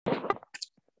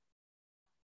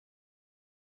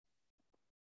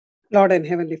Lord and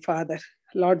Heavenly Father,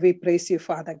 Lord, we praise you,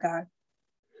 Father God.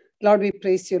 Lord, we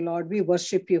praise you, Lord. We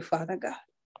worship you, Father God,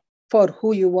 for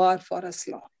who you are for us,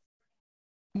 Lord.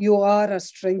 You are our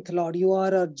strength, Lord. You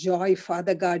are our joy,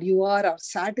 Father God. You are our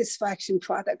satisfaction,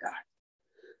 Father God.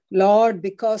 Lord,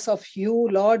 because of you,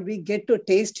 Lord, we get to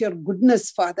taste your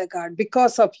goodness, Father God.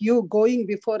 Because of you going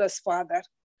before us, Father.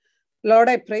 Lord,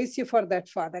 I praise you for that,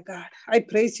 Father God. I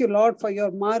praise you, Lord, for your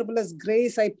marvelous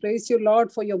grace. I praise you,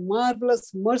 Lord, for your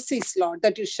marvelous mercies, Lord,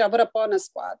 that you shower upon us,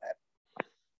 Father.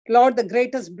 Lord, the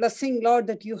greatest blessing, Lord,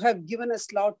 that you have given us,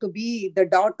 Lord, to be the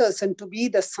daughters and to be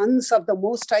the sons of the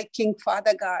Most High King,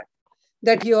 Father God,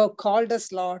 that you have called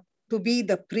us, Lord, to be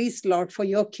the priest, Lord, for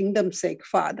your kingdom's sake,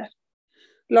 Father.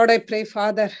 Lord, I pray,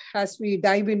 Father, as we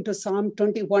dive into Psalm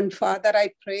 21, Father,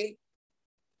 I pray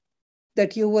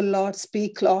that you will, Lord,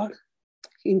 speak, Lord,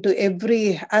 into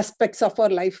every aspects of our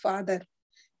life, Father.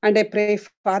 And I pray,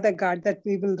 Father God, that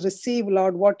we will receive,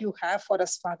 Lord, what you have for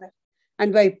us, Father.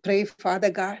 And I pray, Father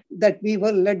God, that we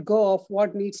will let go of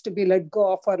what needs to be let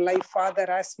go of our life, Father,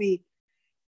 as we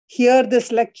hear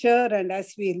this lecture and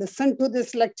as we listen to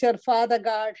this lecture, Father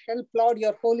God, help, Lord,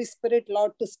 your Holy Spirit,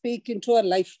 Lord, to speak into our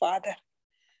life, Father.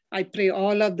 I pray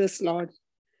all of this, Lord,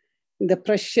 in the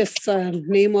precious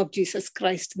name of Jesus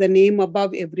Christ, the name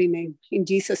above every name. In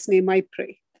Jesus' name I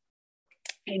pray.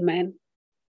 Amen.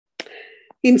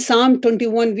 In Psalm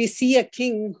 21, we see a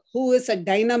king who is a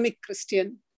dynamic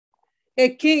Christian, a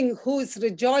king who is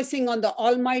rejoicing on the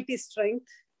Almighty strength.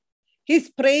 His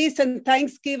praise and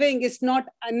thanksgiving is not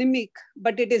anemic,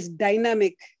 but it is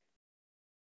dynamic.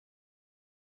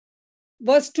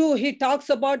 Verse 2, he talks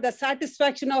about the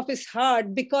satisfaction of his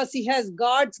heart because he has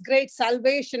God's great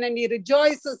salvation and he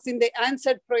rejoices in the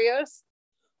answered prayers.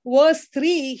 Verse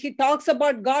 3, he talks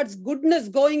about God's goodness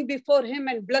going before him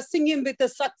and blessing him with the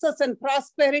success and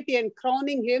prosperity and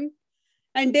crowning him.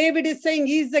 And David is saying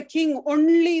he's the king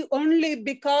only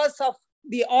because of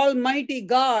the Almighty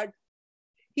God.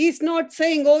 He's not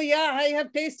saying, oh yeah, I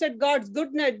have tasted God's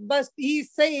goodness, but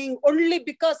he's saying only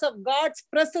because of God's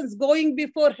presence going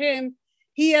before him,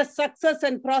 he has success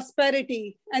and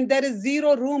prosperity, and there is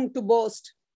zero room to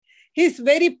boast. He's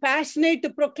very passionate to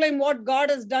proclaim what God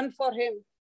has done for him.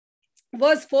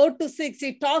 Verse 4 to 6,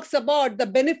 he talks about the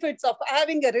benefits of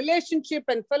having a relationship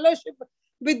and fellowship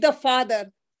with the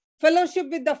Father. Fellowship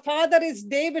with the Father is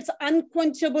David's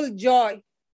unquenchable joy.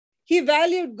 He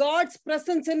valued God's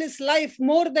presence in his life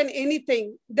more than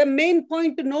anything. The main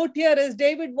point to note here is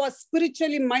David was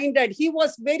spiritually minded. He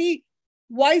was very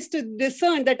wise to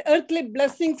discern that earthly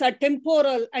blessings are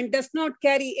temporal and does not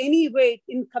carry any weight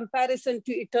in comparison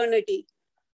to eternity.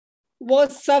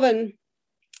 Verse 7,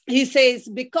 he says,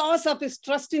 because of his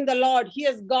trust in the Lord, he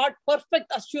has got perfect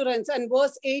assurance. And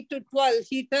verse 8 to 12,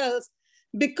 he tells,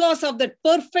 because of that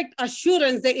perfect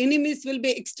assurance, the enemies will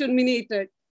be exterminated.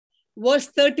 Verse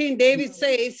 13, David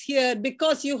says here,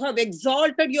 because you have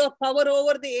exalted your power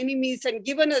over the enemies and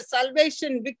given us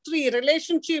salvation, victory,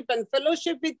 relationship, and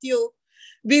fellowship with you,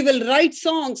 we will write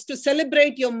songs to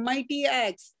celebrate your mighty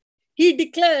acts. He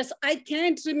declares, I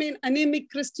can't remain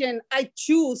anemic Christian. I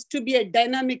choose to be a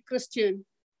dynamic Christian.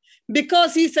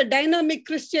 Because he's a dynamic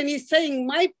Christian, he's saying,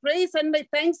 my praise and my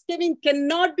thanksgiving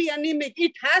cannot be anemic.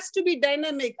 It has to be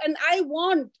dynamic. And I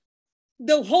want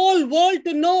the whole world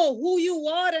to know who you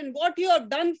are and what you have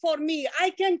done for me. I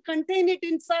can contain it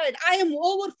inside. I am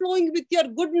overflowing with your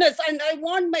goodness, and I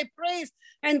want my praise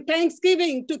and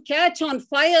thanksgiving to catch on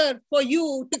fire for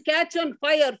you, to catch on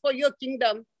fire for your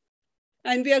kingdom.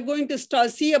 And we are going to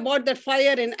see about that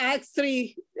fire in Acts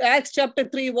chapter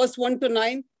 3, verse 1 to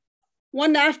 9.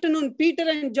 One afternoon, Peter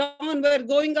and John were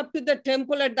going up to the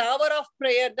temple at the hour of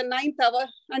prayer, the 9th hour,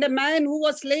 and a man who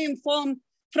was lame from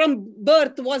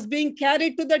birth was being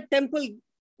carried to the temple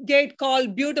gate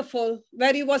called Beautiful,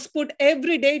 where he was put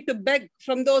every day to beg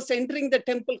from those entering the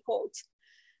temple courts.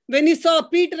 When he saw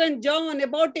Peter and John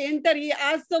about to enter, he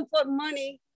asked them for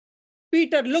money.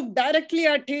 Peter looked directly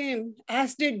at him,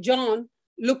 as did John.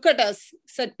 Look at us,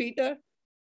 said Peter.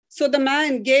 So the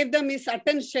man gave them his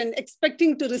attention,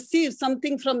 expecting to receive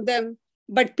something from them.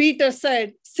 But Peter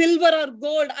said, silver or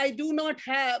gold I do not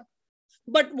have,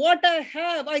 but what I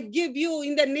have, I give you.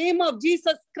 In the name of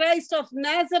Jesus Christ of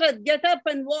Nazareth, get up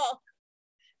and walk.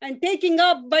 And taking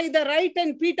up by the right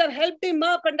hand, Peter helped him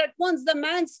up, and at once the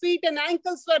man's feet and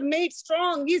ankles were made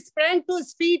strong. He sprang to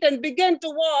his feet and began to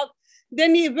walk.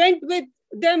 Then he went with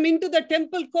them into the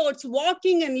temple courts,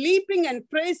 walking and leaping and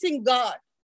praising God.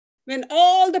 When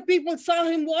all the people saw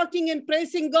him walking and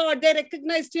praising God, they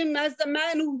recognized him as the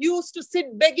man who used to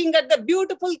sit begging at the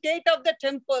beautiful gate of the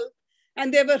temple.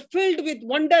 And they were filled with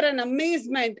wonder and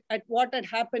amazement at what had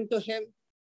happened to him.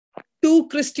 Two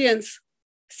Christians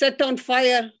set on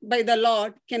fire by the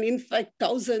Lord can infect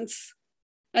thousands.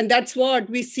 And that's what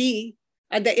we see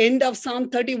at the end of Psalm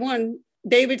 31.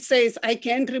 David says, I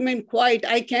can't remain quiet.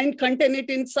 I can't contain it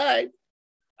inside.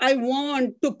 I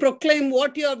want to proclaim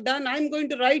what you have done. I'm going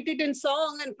to write it in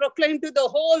song and proclaim to the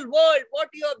whole world what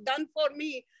you have done for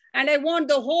me. And I want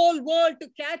the whole world to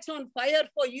catch on fire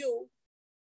for you.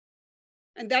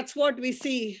 And that's what we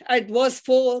see at verse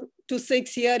 4 to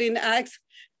 6 here in Acts.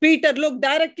 Peter looked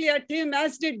directly at him,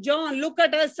 as did John. Look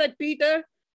at us, said Peter.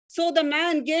 So the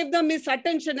man gave them his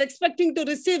attention, expecting to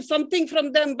receive something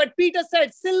from them. But Peter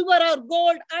said, silver or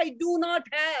gold I do not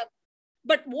have.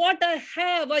 But what I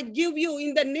have, I give you.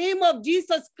 In the name of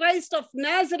Jesus Christ of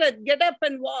Nazareth, get up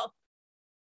and walk.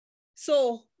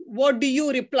 So what do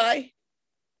you reply?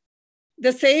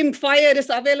 The same fire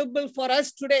is available for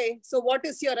us today. So what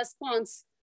is your response?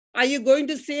 Are you going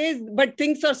to say, but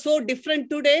things are so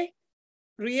different today?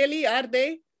 Really, are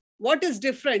they? What is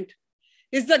different?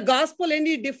 Is the gospel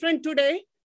any different today?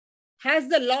 Has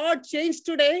the Lord changed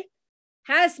today?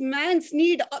 Has man's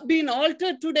need been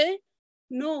altered today?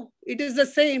 No, it is the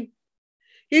same.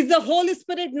 Is the Holy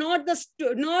Spirit not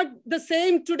the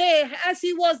same today as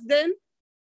he was then?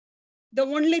 The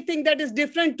only thing that is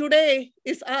different today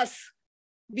is us.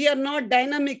 We are not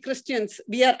dynamic Christians.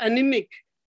 We are anemic.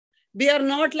 We are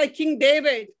not like King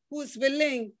David, who is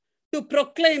willing to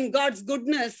proclaim God's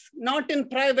goodness, not in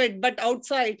private, but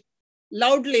outside,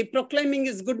 loudly proclaiming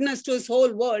his goodness to his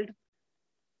whole world.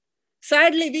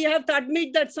 Sadly, we have to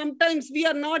admit that sometimes we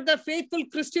are not the faithful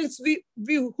Christians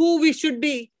who we should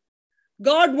be.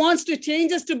 God wants to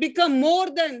change us to become more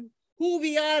than who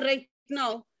we are right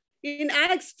now. In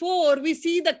Acts 4, we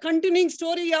see the continuing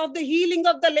story of the healing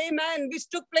of the lame man, which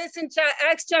took place in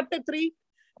Acts chapter 3.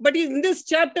 But in this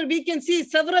chapter, we can see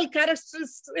several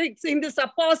characteristics in these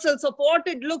apostles of what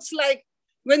it looks like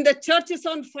when the church is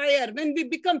on fire, when we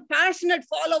become passionate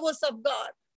followers of God.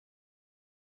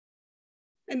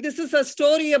 And this is a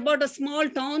story about a small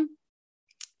town.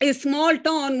 A small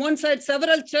town once had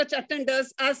several church attenders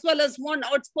as well as one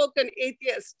outspoken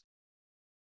atheist.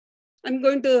 I'm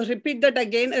going to repeat that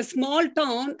again. A small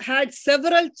town had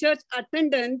several church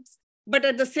attendants, but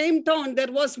at the same town,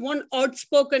 there was one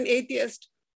outspoken atheist.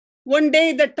 One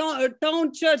day, the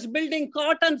town church building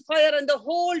caught on fire and the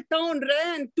whole town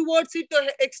ran towards it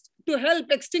to help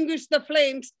extinguish the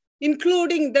flames,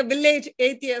 including the village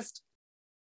atheist.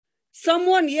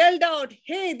 Someone yelled out,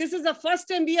 "Hey, this is the first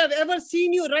time we have ever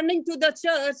seen you running to the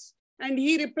church." And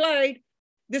he replied,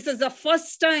 "This is the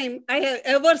first time I have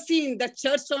ever seen the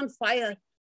church on fire."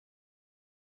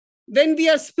 When we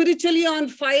are spiritually on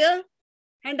fire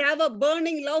and have a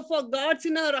burning love for God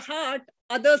in our heart,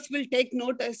 others will take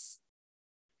notice.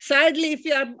 Sadly, if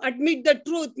we admit the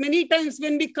truth, many times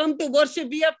when we come to worship,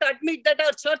 we have to admit that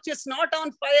our church is not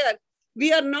on fire.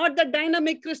 We are not the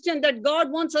dynamic Christian that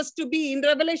God wants us to be. In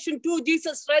Revelation 2,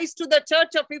 Jesus writes to the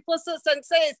church of Ephesus and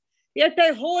says, "Yet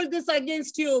I hold this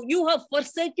against you. You have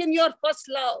forsaken your first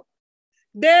love."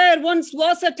 There once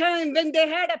was a time when they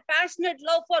had a passionate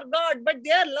love for God, but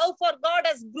their love for God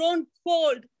has grown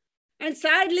cold. And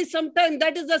sadly, sometimes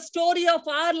that is the story of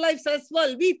our lives as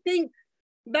well. We think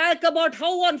back about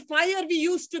how on fire we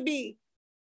used to be.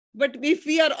 But if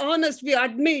we are honest, we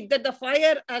admit that the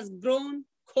fire has grown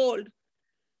cold.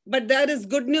 But there is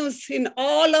good news in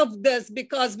all of this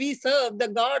because we serve the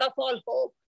God of all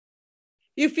hope.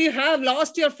 If you have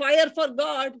lost your fire for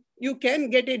God, you can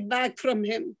get it back from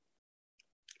him.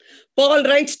 Paul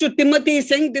writes to Timothy,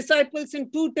 his young disciples in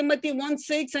 2 Timothy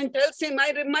 1:6 and tells him,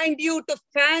 "I remind you to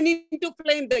fan into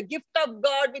flame the gift of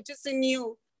God which is in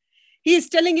you." He is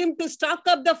telling him to stock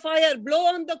up the fire, blow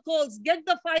on the coals, get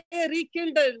the fire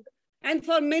rekindled. And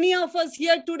for many of us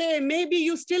here today, maybe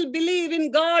you still believe in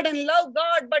God and love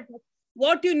God, but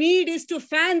what you need is to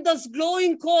fan those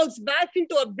glowing coals back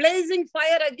into a blazing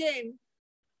fire again.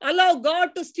 Allow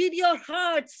God to stir your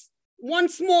hearts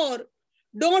once more.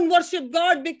 Don't worship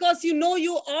God because you know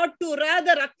you ought to.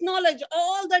 Rather acknowledge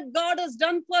all that God has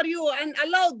done for you and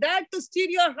allow that to stir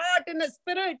your heart in a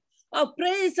spirit of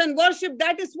praise and worship.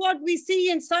 That is what we see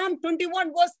in Psalm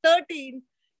 21 verse 13.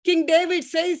 King David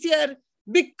says here,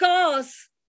 "Because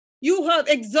you have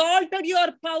exalted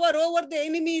your power over the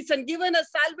enemies and given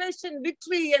us salvation,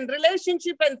 victory, and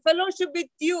relationship and fellowship with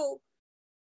you,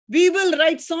 we will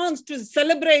write songs to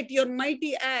celebrate your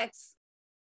mighty acts."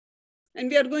 And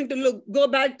we are going to go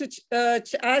back to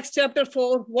Acts chapter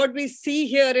 4. What we see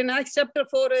here in Acts chapter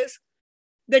 4 is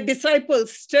the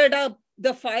disciples stirred up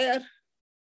the fire.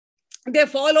 They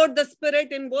followed the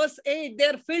Spirit. In verse 8, they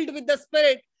are filled with the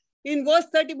Spirit. In verse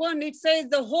 31, it says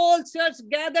the whole church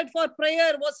gathered for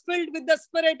prayer was filled with the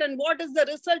Spirit. And what is the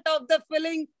result of the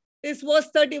filling? is verse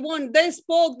 31. They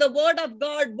spoke the word of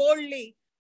God boldly.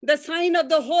 The sign of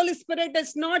the Holy Spirit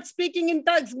is not speaking in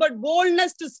tongues, but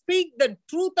boldness to speak the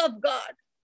truth of God.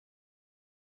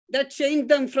 That changed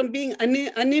them from being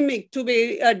anemic to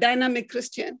be a dynamic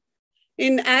Christian.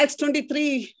 In Acts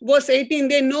 23, verse 18,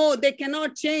 they know they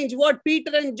cannot change what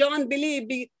Peter and John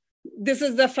believe. This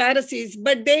is the Pharisees,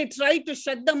 but they tried to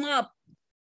shut them up.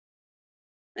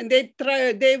 And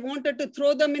they wanted to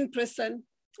throw them in prison.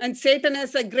 And Satan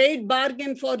has a great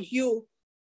bargain for you.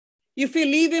 If you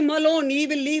leave him alone, he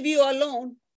will leave you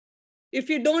alone. If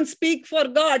you don't speak for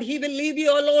God, he will leave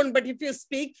you alone. But if you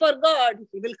speak for God,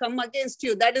 he will come against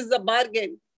you. That is the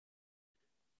bargain.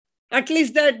 At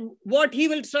least that what he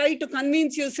will try to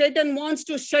convince you, Satan wants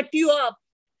to shut you up.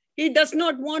 He does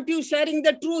not want you sharing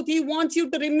the truth. He wants you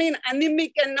to remain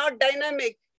anemic and not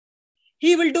dynamic.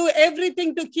 He will do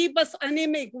everything to keep us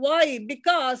anemic. Why?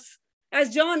 Because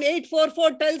as John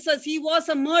 8:44 tells us, he was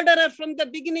a murderer from the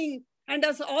beginning and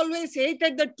has always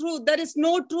hated the truth. There is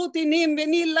no truth in him.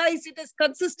 When he lies, it is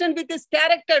consistent with his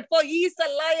character, for he is a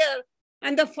liar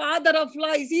and the father of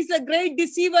lies. He's a great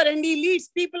deceiver and he leads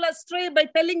people astray by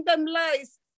telling them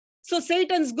lies. So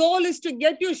Satan's goal is to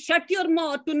get you shut your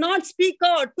mouth, to not speak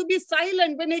out, to be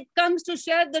silent when it comes to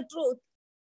share the truth.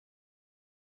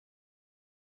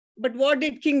 But what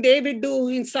did King David do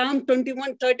in Psalm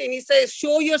 21:13? He says,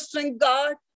 show your strength,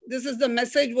 God. This is the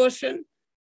Message version.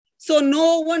 So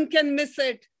no one can miss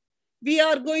it. We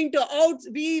are going to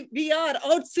we are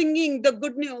out singing the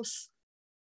good news.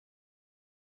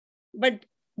 But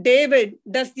David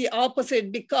does the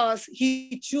opposite because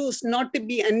he chose not to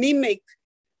be anemic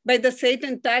by the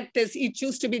Satan tactics. He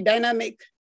chose to be dynamic.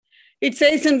 It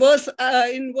says in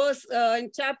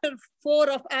chapter 4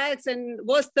 of Acts and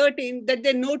verse 13 that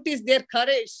they noticed their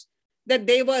courage, that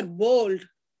they were bold.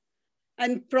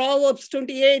 And Proverbs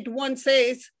 28:1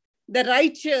 says, the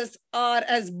righteous are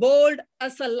as bold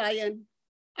as a lion.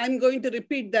 I'm going to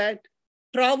repeat that.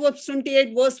 Proverbs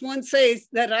 28 verse 1 says,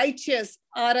 the righteous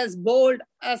are as bold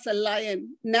as a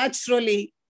lion,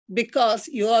 naturally, because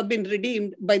you have been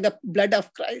redeemed by the blood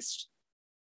of Christ.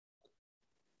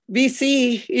 We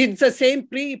see it's the same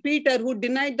Peter who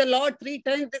denied the Lord 3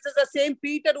 times. This is the same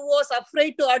Peter who was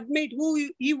afraid to admit who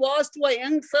he was to a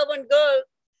young servant girl.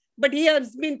 But he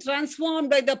has been transformed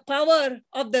by the power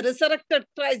of the resurrected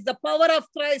Christ. The power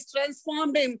of Christ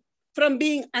transformed him from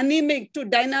being anemic to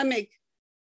dynamic.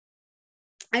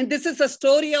 And this is a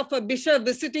story of a bishop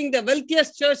visiting the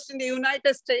wealthiest church in the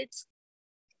United States.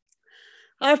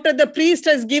 After the priest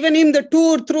has given him the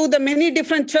tour through the many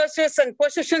different churches and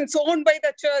possessions owned by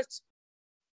the church,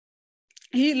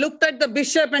 he looked at the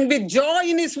bishop and with joy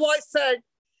in his voice said,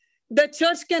 the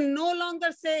church can no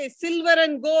longer say, silver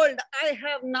and gold, I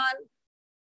have none.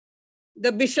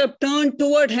 The bishop turned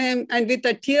toward him and with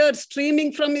a tear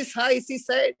streaming from his eyes, he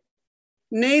said,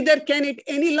 neither can it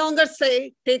any longer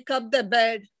say, take up the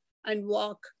bed and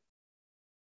walk.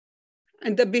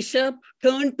 And the bishop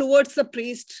turned towards the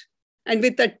priest and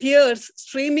with the tears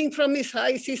streaming from his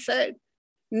eyes, he said,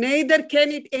 neither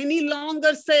can it any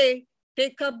longer say,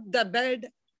 take up the bed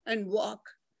and walk.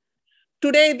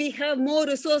 Today, we have more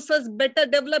resources, better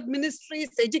developed ministries,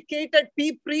 educated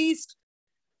priests,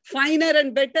 finer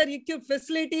and better equipped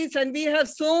facilities, and we have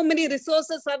so many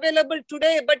resources available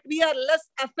today, but we are less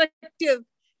effective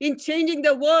in changing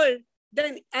the world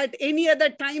than at any other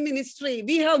time in history.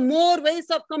 We have more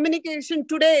ways of communication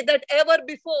today than ever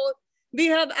before. We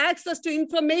have access to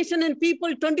information and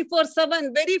people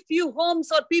 24/7. Very few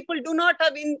homes or people do not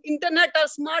have internet or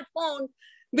smartphone,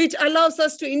 which allows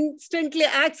us to instantly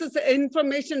access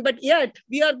information. But yet,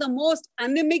 we are the most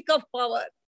anemic of power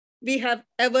we have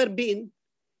ever been.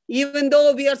 Even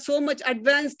though we are so much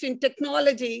advanced in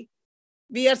technology,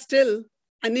 we are still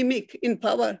anemic in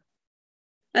power.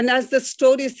 And as the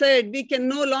story said, we can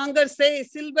no longer say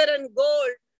silver and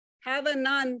gold have a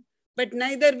none, but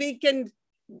neither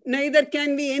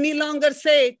can we any longer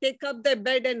say, take up the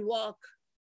bed and walk.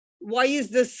 Why is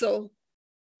this so?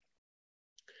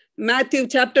 Matthew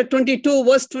chapter 22,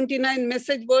 verse 29,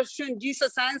 Message version,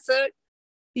 Jesus answered,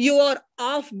 you are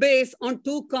off base on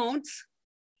 2 counts.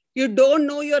 You don't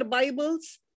know your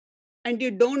Bibles and you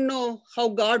don't know how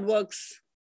God works.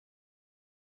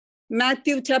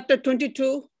 Matthew chapter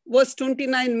 22, verse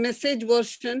 29, Message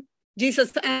version,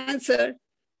 Jesus answered,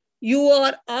 you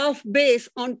are off base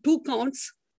on 2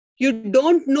 counts. You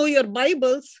don't know your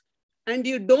Bibles and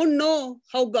you don't know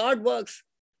how God works.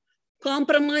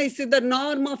 Compromise is the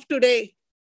norm of today.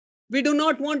 We do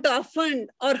not want to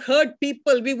offend or hurt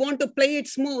people. We want to play it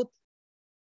smooth.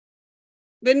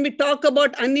 When we talk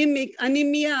about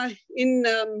anemia in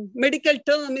medical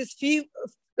term is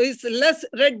less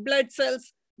red blood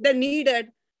cells than needed.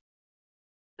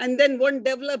 And then one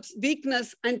develops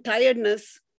weakness and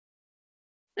tiredness.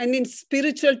 And in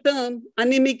spiritual term,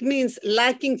 anemic means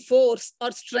lacking force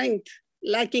or strength,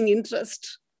 lacking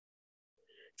interest.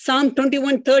 Psalm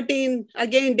 21:13,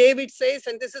 again, David says,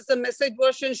 and this is the Message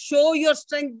version, show your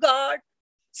strength, God,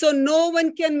 so no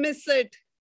one can miss it.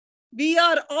 We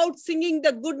are out singing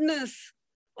the goodness.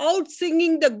 Out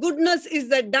singing the goodness is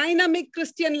the dynamic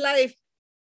Christian life.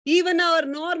 Even our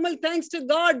normal thanks to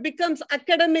God becomes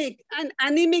academic and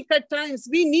anemic at times.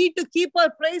 We need to keep our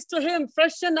praise to Him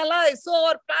fresh and alive, so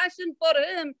our passion for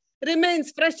Him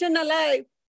remains fresh and alive.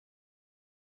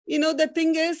 You know, the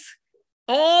thing is,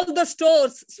 all the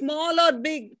stores, small or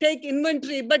big, take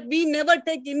inventory, but we never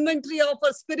take inventory of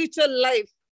our spiritual life.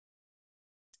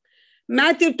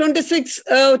 Matthew 26,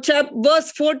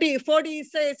 verse 40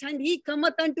 says, and He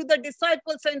cometh unto the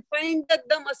disciples and findeth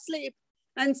them asleep,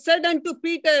 and said unto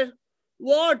Peter,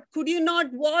 what, could you not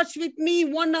watch with me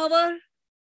 1 hour?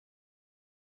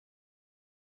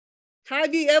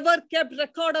 Have you ever kept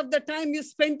record of the time you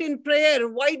spent in prayer?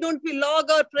 Why don't we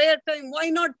log our prayer time? Why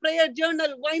not prayer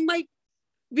journal?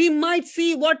 We might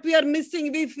see what we are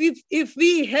missing if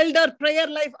we held our prayer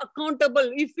life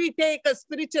accountable, if we take a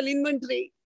spiritual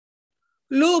inventory.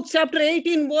 Luke chapter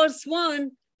 18, verse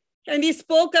 1, and He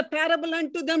spoke a parable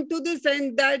unto them to this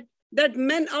end, that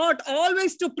men ought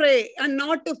always to pray and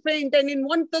not to faint. And in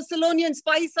 1 Thessalonians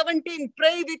 5:17,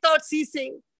 pray without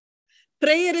ceasing.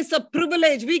 Prayer is a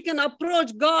privilege. We can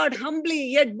approach God humbly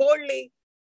yet boldly.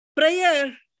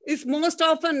 Prayer is most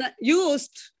often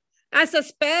used as a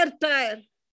spare tire,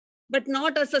 but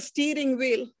not as a steering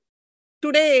wheel.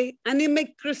 Today,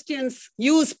 anemic Christians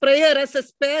use prayer as a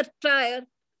spare tire,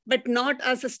 but not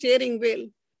as a steering wheel.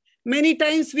 Many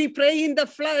times we pray in the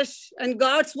flesh, and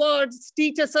God's words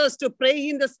teaches us to pray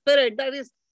in the spirit. That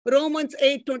is Romans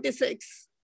 8:26.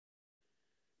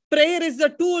 Prayer is the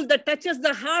tool that touches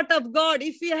the heart of God.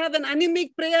 If we have an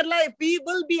anemic prayer life, we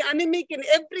will be anemic in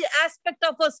every aspect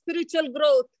of our spiritual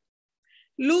growth.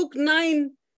 Luke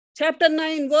 9, chapter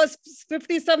 9, verse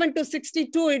 57 to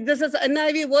 62. This is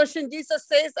NIV version. Jesus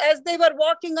says, as they were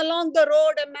walking along the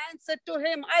road, a man said to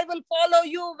Him, I will follow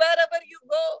you wherever you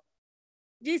go.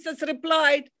 Jesus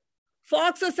replied,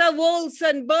 foxes have holes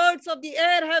and birds of the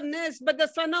air have nests, but the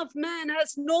Son of Man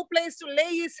has no place to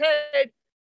lay His head.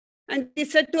 And He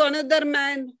said to another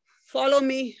man, follow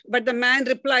me. But the man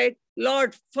replied,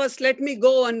 Lord, first let me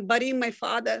go and bury my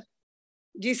father.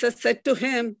 Jesus said to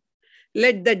him,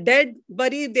 let the dead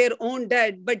bury their own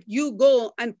dead, but you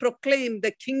go and proclaim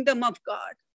the kingdom of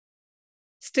God.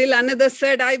 Still another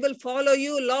said, I will follow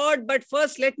you, Lord, but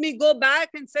first let me go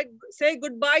back and say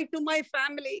goodbye to my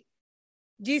family.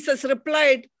 Jesus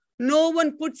replied, no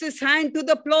one puts his hand to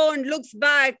the plow and looks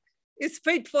back is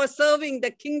fit for serving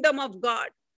the kingdom of God.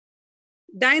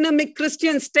 Dynamic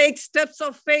Christians take steps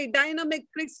of faith. Dynamic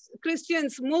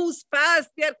Christians move past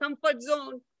their comfort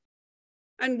zone.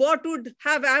 And what would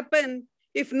have happened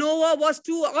if Noah was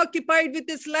too occupied with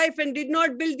his life and did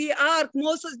not build the ark?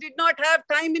 Moses did not have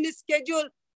time in his schedule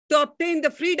to obtain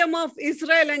the freedom of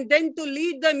Israel and then to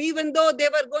lead them, even though they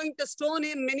were going to stone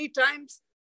him many times.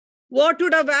 What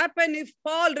would have happened if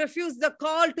Paul refused the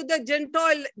call to the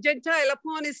Gentile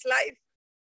upon his life?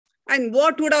 And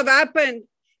what would have happened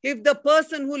if the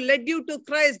person who led you to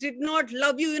Christ did not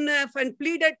love you enough and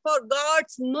pleaded for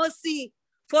God's mercy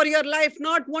for your life,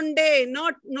 not one day,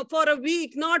 not for a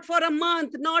week, not for a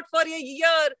month, not for a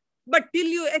year, but till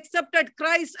you accepted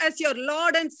Christ as your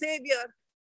Lord and Savior?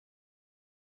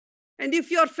 And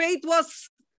if your faith was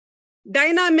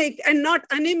dynamic and not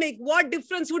anemic, what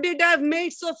difference would it have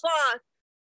made so far?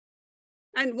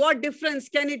 And what difference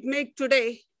can it make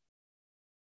today?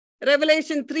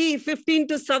 Revelation 3:15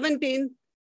 to 17.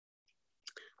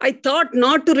 I thought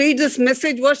not to read this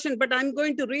Message version, but I'm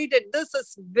going to read it. This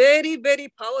is very, very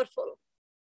powerful.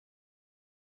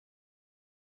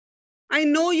 I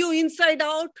know you inside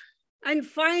out and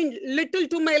find little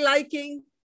to my liking.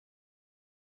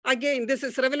 Again, this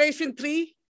is Revelation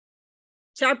 3,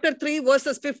 chapter 3,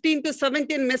 verses 15 to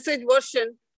 17, Message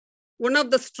version, one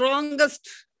of the strongest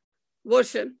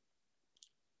version.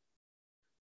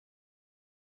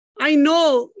 I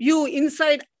know you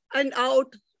inside and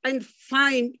out and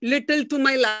find little to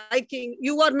my liking.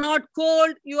 You are not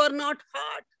cold, you are not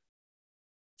hot.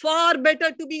 Far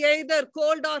better to be either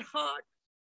cold or hot.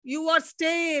 You are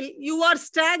stale, you are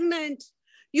stagnant.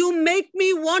 You make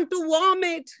me want to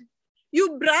vomit.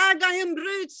 You brag, I am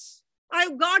rich.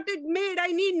 I've got it made. I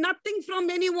need nothing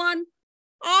from anyone.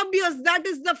 Obvious, that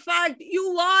is the fact.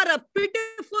 You are a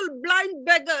pitiful blind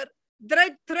beggar,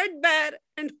 threadbare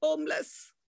and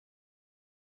homeless.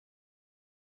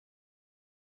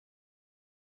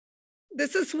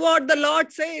 This is what the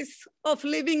Lord says of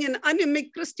living an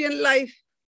anemic Christian life.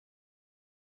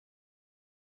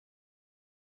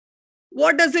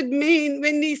 What does it mean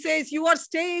when he says, you are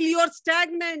stale, you are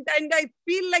stagnant, and I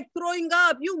feel like throwing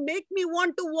up? You make me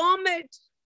want to vomit.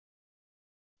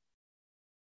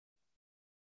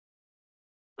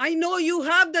 I know you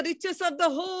have the riches of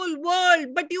the whole world,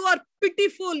 but you are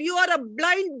pitiful. You are a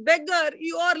blind beggar.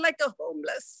 You are like a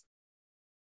homeless.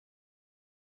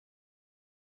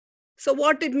 So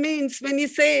what it means when he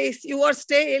says you are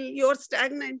stale, you are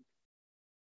stagnant.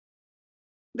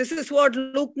 This is what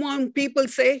lukewarm people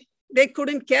say. They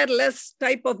couldn't care less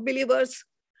type of believers.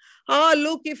 Oh,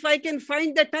 look, if I can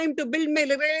find the time to build my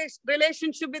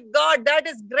relationship with God, that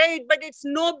is great, but it's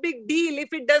no big deal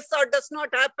if it does or does not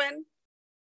happen.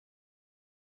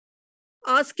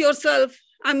 Ask yourself,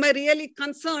 am I really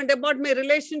concerned about my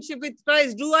relationship with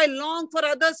Christ? Do I long for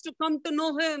others to come to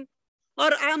know him?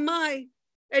 Or am I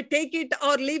a take it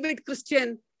or leave it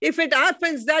Christian? If it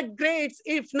happens, that great.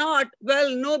 If not,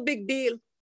 well, no big deal.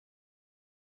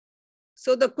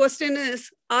 So the question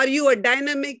is, are you a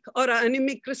dynamic or an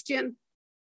anemic Christian?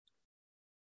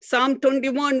 Psalm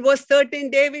 21 verse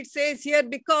 13, David says here,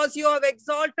 because you have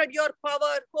exalted your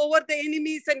power over the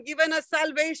enemies and given us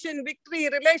salvation, victory,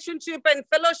 relationship, and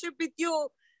fellowship with you,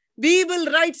 we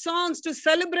will write songs to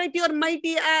celebrate your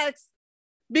mighty acts.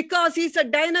 Because he's a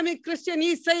dynamic Christian,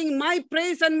 he's saying my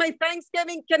praise and my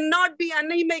thanksgiving cannot be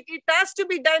anemic. It has to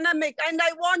be dynamic. And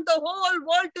I want the whole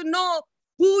world to know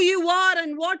who you are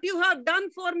and what you have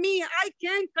done for me. I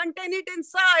can't contain it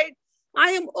inside.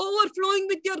 I am overflowing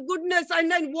with your goodness,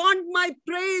 and I want my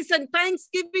praise and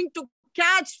thanksgiving to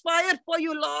catch fire for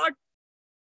you, Lord.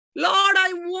 Lord,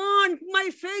 I want my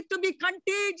faith to be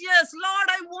contagious. Lord,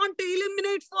 I want to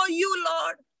illuminate for you,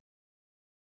 Lord.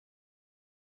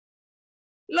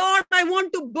 Lord, I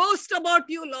want to boast about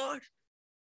you, Lord.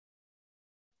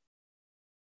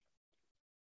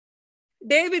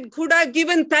 David could have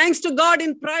given thanks to God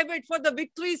in private for the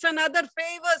victories and other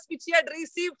favors which he had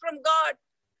received from God.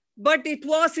 But it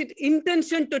was his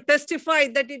intention to testify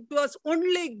that it was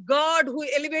only God who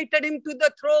elevated him to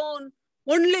the throne,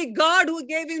 only God who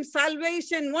gave him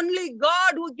salvation, only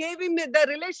God who gave him the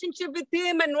relationship with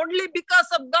him, and only because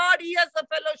of God he has a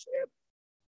fellowship.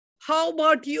 How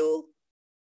about you?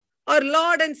 Our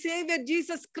Lord and Savior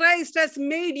Jesus Christ has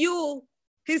made you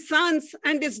his sons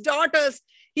and his daughters.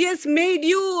 He has made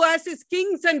you as his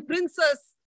kings and princes.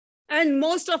 And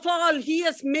most of all, he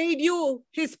has made you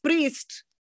his priest.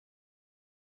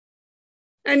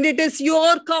 And it is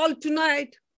your call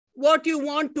tonight what you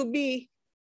want to be,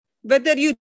 whether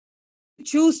you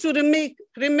choose to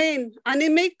remain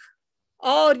anemic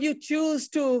or you choose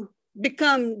to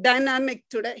become dynamic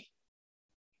today.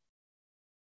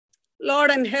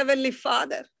 Lord and Heavenly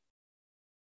Father,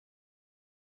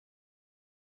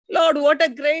 Lord, what a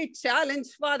great challenge,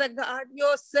 Father God, you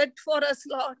have set for us,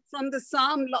 Lord, from the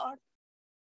Psalm, Lord,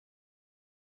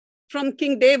 from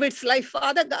King David's life,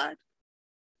 Father God,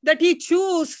 that he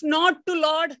chose not to,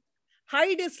 Lord,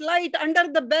 hide his light under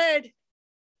the bed.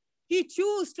 He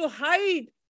chose to hide,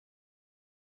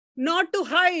 not to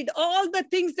hide all the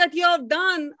things that you have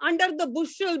done under the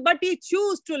bushel, but he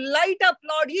chose to light up,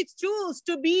 Lord. He chose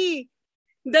to be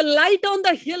the light on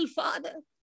the hill, Father.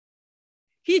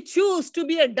 He chose to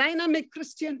be a dynamic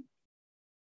Christian.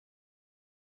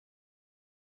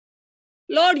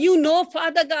 Lord, you know,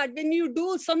 Father God, when you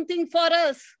do something for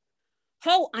us,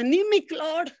 how anemic,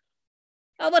 Lord,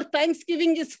 our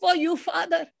thanksgiving is for you,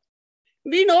 Father.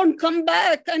 We don't come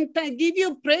back and give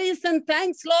you praise and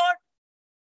thanks, Lord.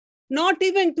 Not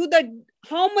even to the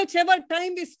how much ever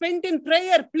time we spent in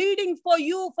prayer, pleading for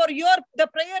you, for the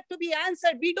prayer to be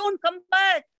answered. We don't come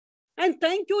back and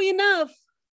thank you enough.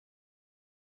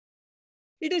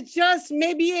 It is just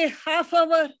maybe a half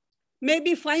hour,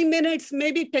 maybe 5 minutes,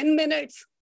 maybe 10 minutes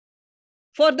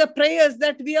for the prayers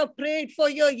that we have prayed for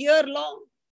your year long.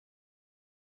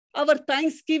 Our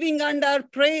thanksgiving and our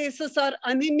praises are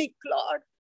anemic, Lord.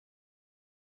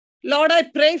 Lord, I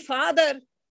pray, Father,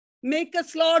 make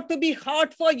us, Lord, to be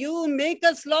hot for you. Make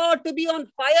us, Lord, to be on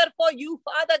fire for you,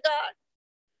 Father God.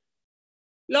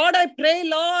 Lord, I pray,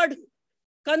 Lord,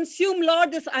 consume,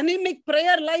 Lord, this anemic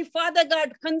prayer life, Father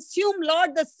God. Consume,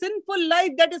 Lord, the sinful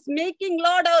life that is making,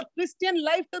 Lord, our Christian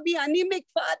life to be anemic,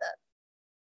 Father.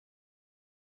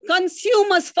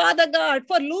 Consume us, Father God,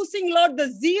 for losing, Lord,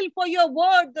 the zeal for your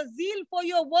word, the zeal for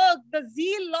your work, the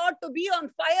zeal, Lord, to be on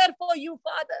fire for you,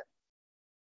 Father.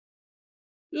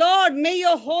 Lord, may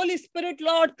your Holy Spirit,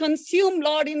 Lord, consume,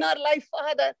 Lord, in our life,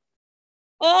 Father,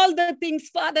 all the things,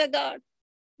 Father God,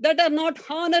 that are not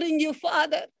honoring you,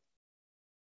 Father.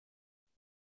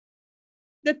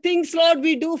 the things, Lord,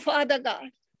 we do, Father God.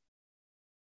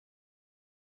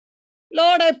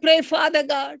 Lord, I pray, Father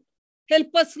God,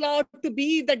 help us, Lord, to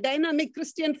be the dynamic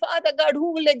Christian, Father God,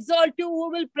 who will exalt you,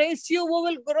 who will praise you, who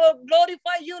will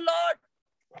glorify you, Lord.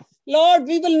 Lord,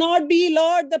 we will not be,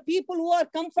 Lord, the people who are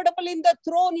comfortable in the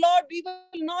throne, Lord. We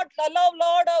will not allow,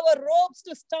 Lord, our robes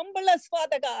to stumble us,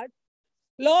 Father God.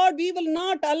 Lord, we will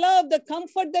not allow the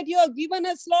comfort that you have given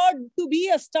us, Lord, to be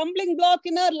a stumbling block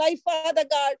in our life, Father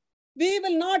God. We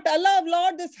will not allow,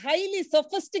 Lord, this highly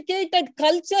sophisticated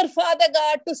culture, Father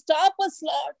God, to stop us,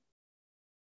 Lord,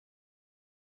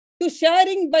 to share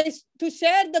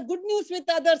the good news with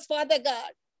others, Father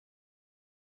God.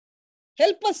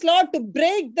 Help us, Lord, to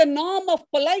break the norm of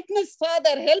politeness,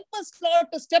 Father. Help us, Lord,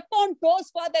 to step on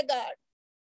toes, Father God.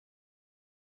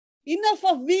 Enough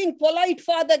of being polite,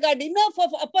 Father God. Enough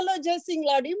of apologizing,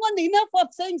 Lord. Even enough of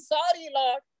saying sorry,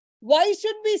 Lord. Why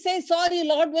should we say sorry,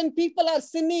 Lord, when people are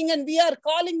sinning and we are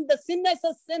calling the sin as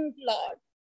a sin, Lord?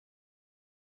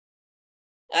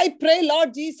 I pray,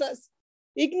 Lord Jesus,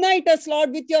 ignite us, Lord,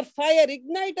 with your fire.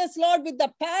 Ignite us, Lord, with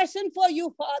the passion for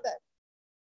you, Father.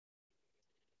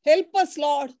 Help us,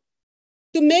 Lord,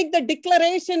 to make the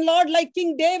declaration, Lord, like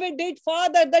King David did,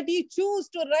 Father, that he chose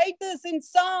to write this in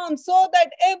Psalms so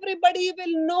that everybody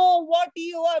will know what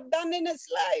you have done in his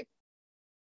life.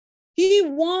 He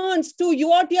wants to,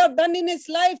 what you have done in his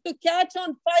life, to catch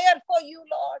on fire for you,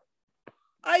 Lord.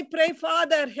 I pray,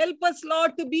 Father, help us,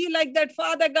 Lord, to be like that,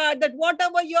 Father God, that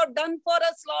whatever you have done for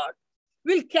us, Lord,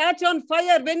 will catch on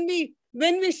fire when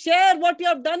we share what you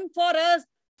have done for us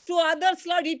to others,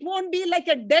 Lord. It won't be like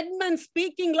a dead man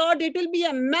speaking, Lord. It will be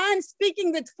a man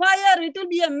speaking with fire. It will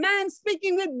be a man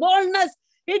speaking with boldness.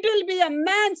 It will be a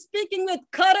man speaking with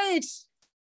courage.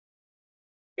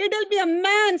 It will be a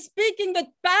man speaking with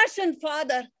passion,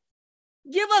 Father.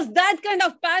 Give us that kind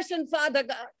of passion, Father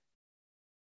God,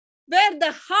 where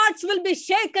the hearts will be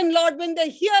shaken, Lord, when they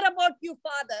hear about you,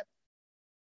 Father.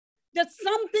 That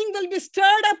something will be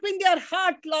stirred up in their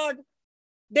heart, Lord.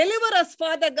 Deliver us,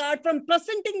 Father God, from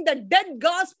presenting the dead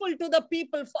gospel to the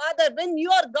people, Father, when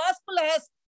your gospel has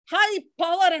high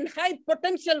power and high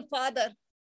potential, Father.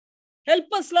 Help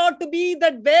us, Lord, to be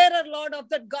that bearer, Lord, of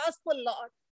that gospel, Lord.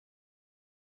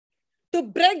 To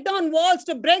break down walls,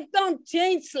 to break down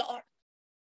chains, Lord.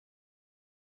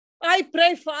 I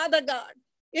pray, Father God,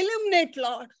 illuminate,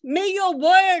 Lord. May your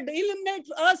word illuminate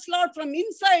us, Lord, from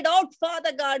inside out,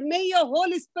 Father God. May your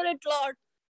Holy Spirit, Lord,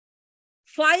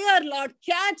 fire, Lord,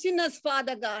 catch in us,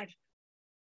 Father God,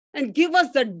 and give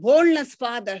us that boldness,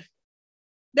 Father,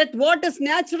 that what is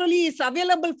naturally is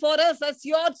available for us as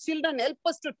your children. Help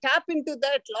us to tap into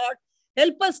that, Lord.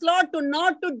 Help us, Lord, to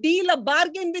not to deal a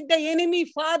bargain with the enemy,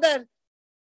 Father.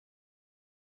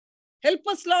 Help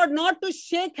us, Lord, not to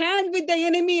shake hands with the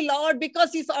enemy, Lord,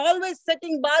 because he's always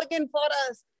setting bargain for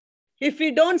us. If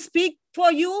we don't speak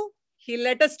for you, he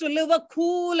let us to live a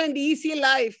cool and easy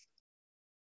life.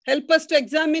 Help us to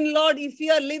examine, Lord, if we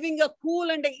are living a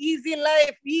cool and easy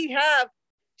life, we have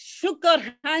shook our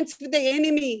hands with the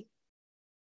enemy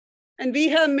and we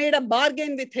have made a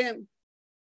bargain with him.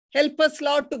 Help us,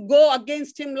 Lord, to go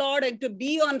against him, Lord, and to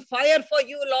be on fire for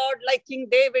you, Lord, like King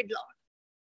David, Lord.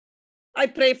 I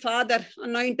pray, Father,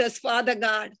 anoint us, Father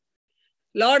God.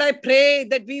 Lord, I pray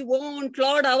that we won't,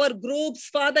 Lord, our groups,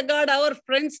 Father God, our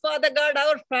friends, Father God,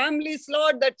 our families,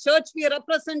 Lord, the church we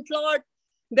represent, Lord,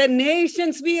 the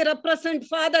nations we represent,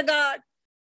 Father God.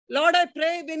 Lord, I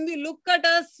pray when we look at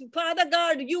us, Father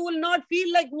God, you will not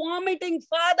feel like vomiting,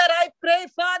 Father. I pray,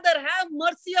 Father, have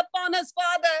mercy upon us,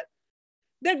 Father,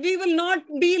 that we will not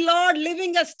be, Lord,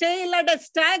 living a stale and a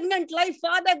stagnant life,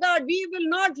 Father God. We will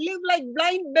not live like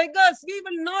blind beggars. We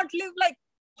will not live like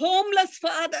homeless,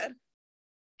 Father.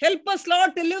 Help us,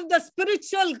 Lord, to live the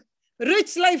spiritual,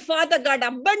 rich life, Father God,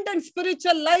 abundant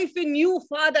spiritual life in you,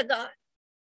 Father God.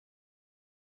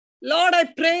 Lord, I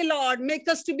pray, Lord, make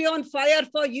us to be on fire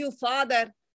for you,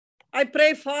 Father. I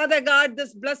pray, Father God,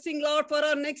 this blessing, Lord, for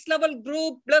our next level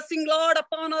group, blessing, Lord,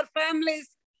 upon our families,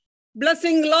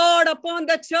 blessing, Lord, upon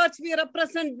the church we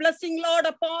represent, blessing, Lord,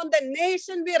 upon the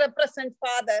nation we represent,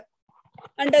 Father.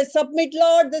 And I submit,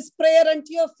 Lord, this prayer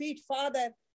unto your feet,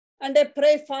 Father. And I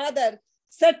pray, Father,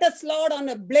 set us, Lord, on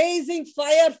a blazing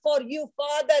fire for you,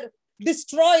 Father.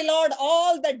 Destroy, Lord,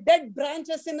 all the dead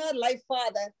branches in our life,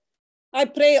 Father. I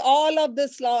pray all of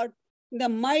this, Lord, in the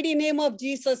mighty name of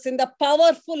Jesus, in the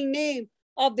powerful name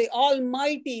of the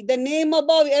Almighty, the name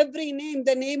above every name,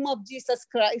 the name of Jesus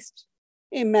Christ.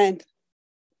 Amen.